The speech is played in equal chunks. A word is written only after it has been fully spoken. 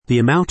The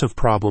amount of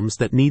problems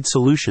that need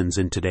solutions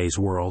in today's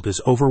world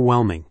is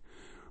overwhelming.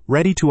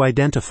 Ready to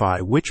identify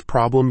which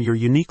problem you're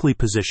uniquely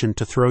positioned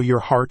to throw your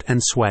heart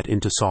and sweat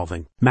into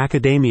solving?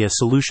 Macadamia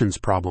Solutions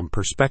Problem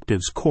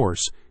Perspectives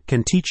course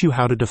can teach you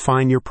how to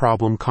define your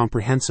problem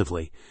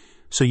comprehensively,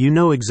 so you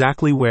know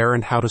exactly where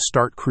and how to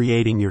start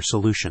creating your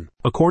solution.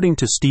 According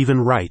to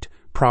Stephen Wright,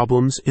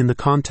 problems, in the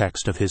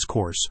context of his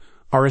course,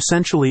 are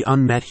essentially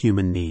unmet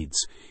human needs.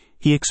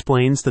 He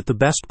explains that the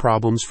best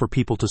problems for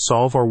people to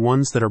solve are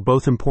ones that are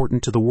both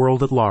important to the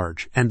world at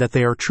large and that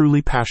they are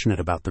truly passionate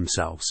about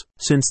themselves.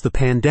 Since the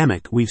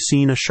pandemic, we've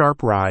seen a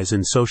sharp rise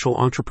in social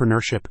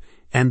entrepreneurship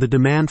and the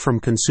demand from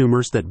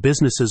consumers that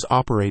businesses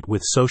operate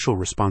with social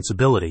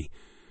responsibility.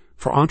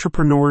 For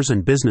entrepreneurs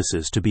and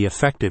businesses to be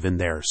effective in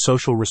their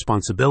social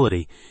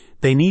responsibility,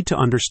 they need to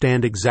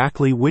understand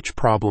exactly which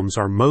problems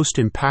are most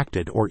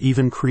impacted or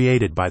even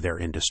created by their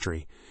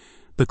industry.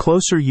 The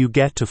closer you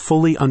get to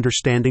fully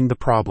understanding the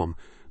problem,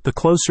 the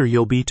closer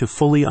you'll be to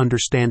fully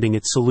understanding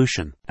its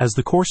solution. As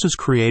the course's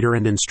creator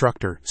and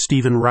instructor,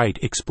 Stephen Wright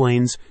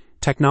explains,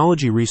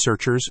 technology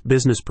researchers,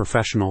 business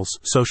professionals,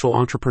 social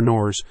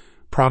entrepreneurs,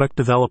 product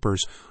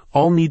developers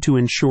all need to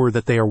ensure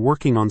that they are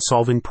working on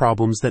solving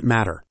problems that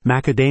matter.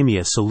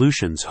 Macadamia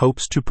Solutions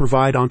hopes to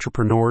provide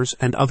entrepreneurs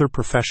and other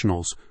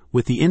professionals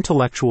with the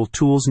intellectual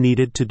tools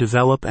needed to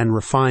develop and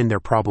refine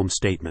their problem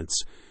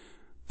statements.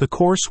 The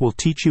course will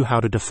teach you how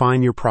to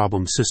define your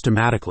problem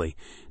systematically,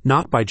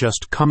 not by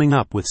just coming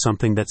up with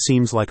something that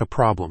seems like a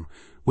problem,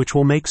 which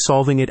will make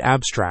solving it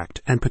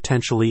abstract and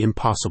potentially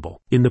impossible.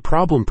 In the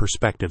Problem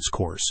Perspectives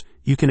course,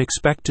 you can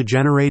expect to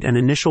generate an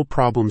initial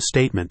problem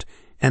statement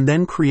and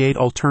then create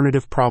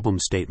alternative problem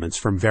statements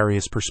from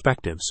various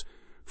perspectives.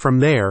 From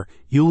there,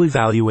 you'll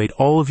evaluate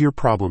all of your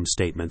problem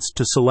statements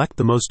to select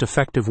the most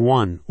effective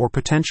one or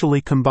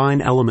potentially combine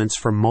elements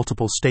from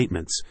multiple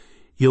statements.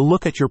 You'll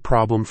look at your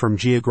problem from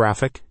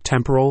geographic,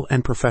 temporal,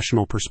 and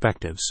professional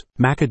perspectives.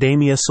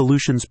 Macadamia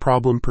Solutions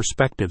Problem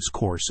Perspectives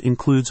course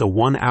includes a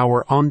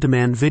 1-hour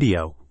on-demand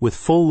video with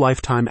full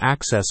lifetime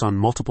access on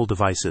multiple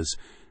devices,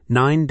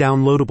 9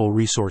 downloadable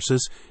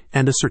resources,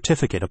 and a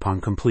certificate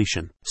upon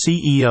completion.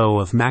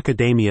 CEO of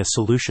Macadamia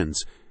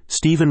Solutions,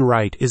 Stephen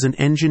Wright is an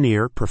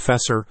engineer,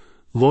 professor,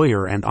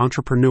 lawyer, and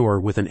entrepreneur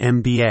with an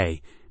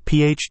MBA,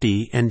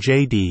 PhD, and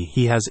JD.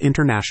 He has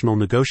international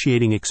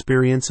negotiating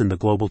experience in the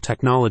global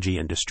technology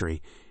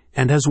industry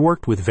and has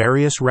worked with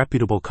various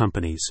reputable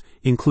companies,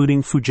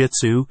 including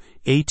Fujitsu,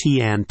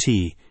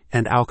 AT&T,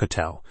 and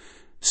Alcatel.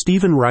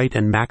 Stephen Wright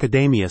and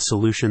Macadamia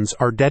Solutions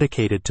are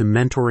dedicated to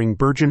mentoring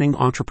burgeoning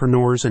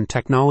entrepreneurs and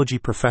technology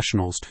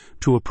professionals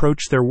to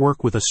approach their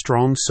work with a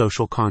strong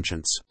social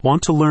conscience.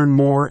 Want to learn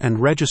more and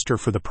register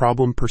for the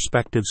Problem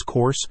Perspectives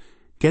course?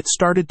 Get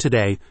started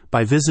today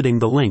by visiting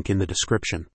the link in the description.